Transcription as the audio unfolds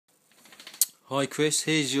Hi Chris,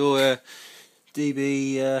 here's your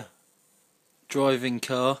DB driving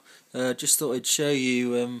car. Just thought I'd show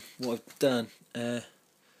you what I've done. The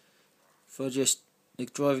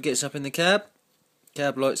driver gets up in the cab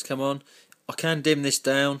lights come on. I can dim this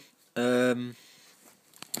down. I'll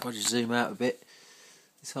just zoom out a bit.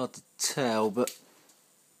 It's hard to tell, but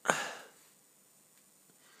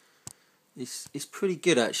it's pretty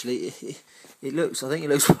good actually. I think it looks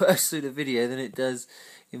worse through the video than it does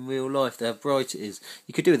in real life. How bright it is.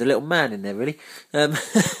 You could do with a little man in there, really.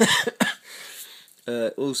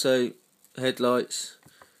 Also, headlights,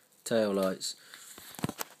 tail lights.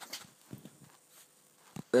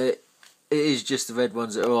 It is just the red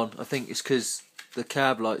ones that are on. I think it's because the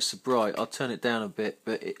cab lights are bright. I'll turn it down a bit,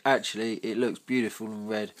 but it looks beautiful and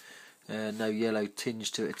red. No yellow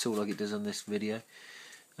tinge to it at all like it does on this video.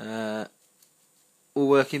 All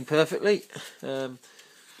working perfectly.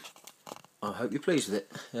 I hope you're pleased with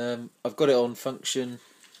it. I've got it on function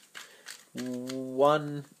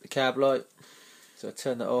 1, the cab light, so I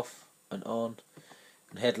turn that off and on,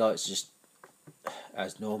 and headlights just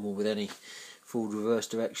as normal with any forward reverse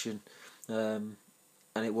direction, and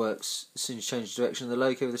it works as soon as you change the direction of the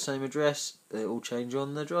loco with the same address. They all change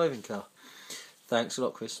on the driving car. Thanks a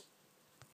lot, Chris.